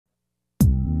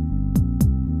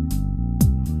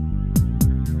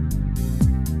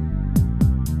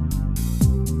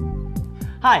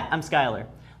Hi, I'm Skylar.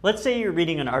 Let's say you're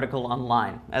reading an article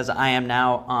online, as I am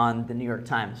now on the New York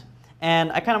Times,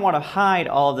 and I kind of want to hide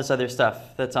all of this other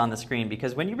stuff that's on the screen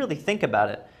because when you really think about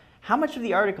it, how much of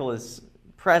the article is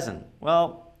present?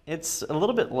 Well, it's a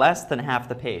little bit less than half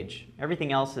the page.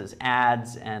 Everything else is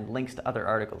ads and links to other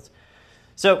articles.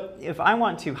 So if I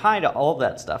want to hide all of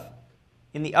that stuff,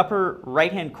 in the upper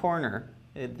right-hand corner,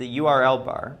 the URL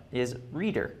bar is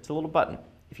Reader. It's a little button.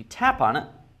 If you tap on it,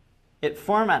 it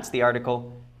formats the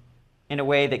article in a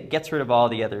way that gets rid of all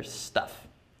the other stuff.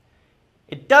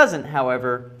 It doesn't,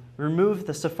 however, remove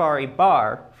the Safari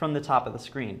bar from the top of the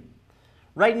screen.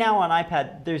 Right now on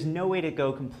iPad, there's no way to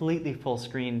go completely full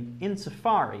screen in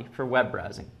Safari for web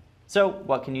browsing. So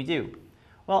what can you do?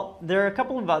 Well, there are a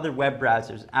couple of other web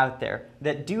browsers out there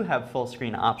that do have full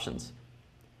screen options.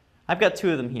 I've got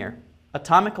two of them here,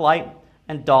 Atomic Light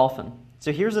and Dolphin.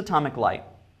 So here's Atomic Light.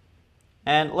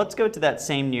 And let's go to that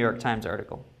same New York Times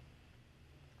article.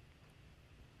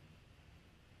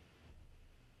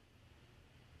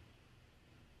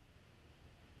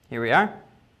 Here we are.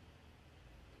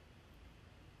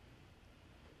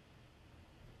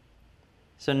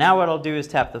 So now what I'll do is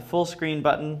tap the full screen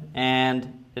button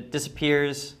and it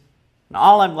disappears. And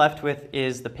all I'm left with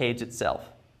is the page itself.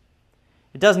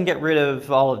 It doesn't get rid of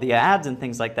all of the ads and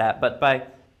things like that, but by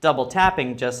double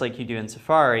tapping, just like you do in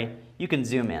Safari, you can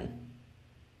zoom in.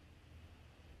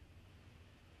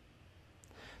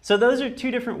 So those are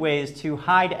two different ways to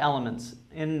hide elements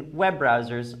in web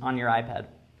browsers on your iPad.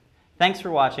 Thanks for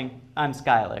watching. I'm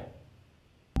Skylar.